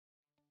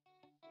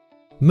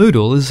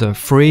Moodle is a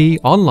free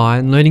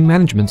online learning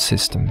management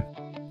system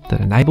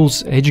that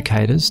enables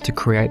educators to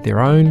create their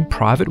own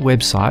private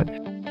website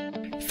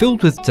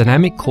filled with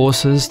dynamic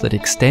courses that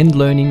extend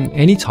learning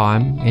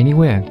anytime,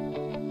 anywhere.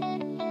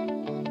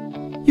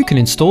 You can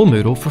install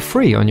Moodle for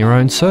free on your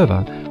own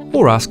server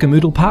or ask a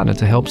Moodle partner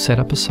to help set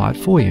up a site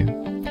for you.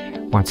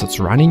 Once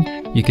it's running,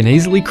 you can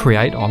easily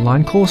create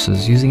online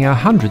courses using our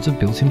hundreds of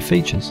built-in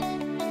features.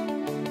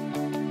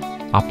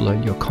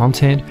 Upload your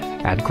content,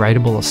 add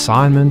gradable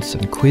assignments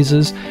and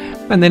quizzes,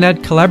 and then add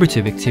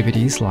collaborative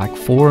activities like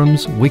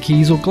forums,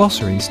 wikis or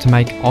glossaries to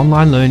make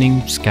online learning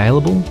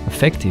scalable,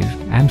 effective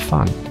and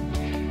fun.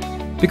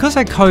 Because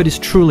our code is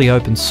truly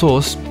open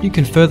source, you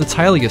can further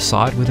tailor your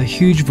site with a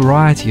huge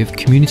variety of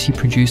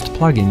community-produced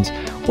plugins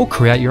or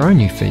create your own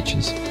new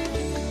features.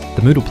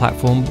 The Moodle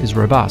platform is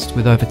robust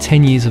with over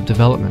 10 years of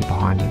development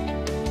behind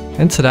it.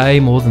 And today,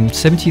 more than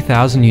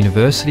 70,000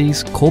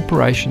 universities,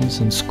 corporations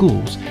and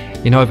schools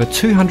in over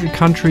 200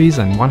 countries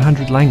and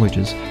 100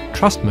 languages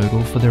trust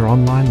Moodle for their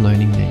online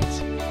learning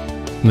needs.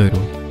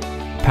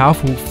 Moodle,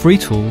 powerful free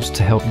tools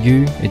to help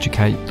you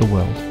educate the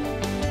world.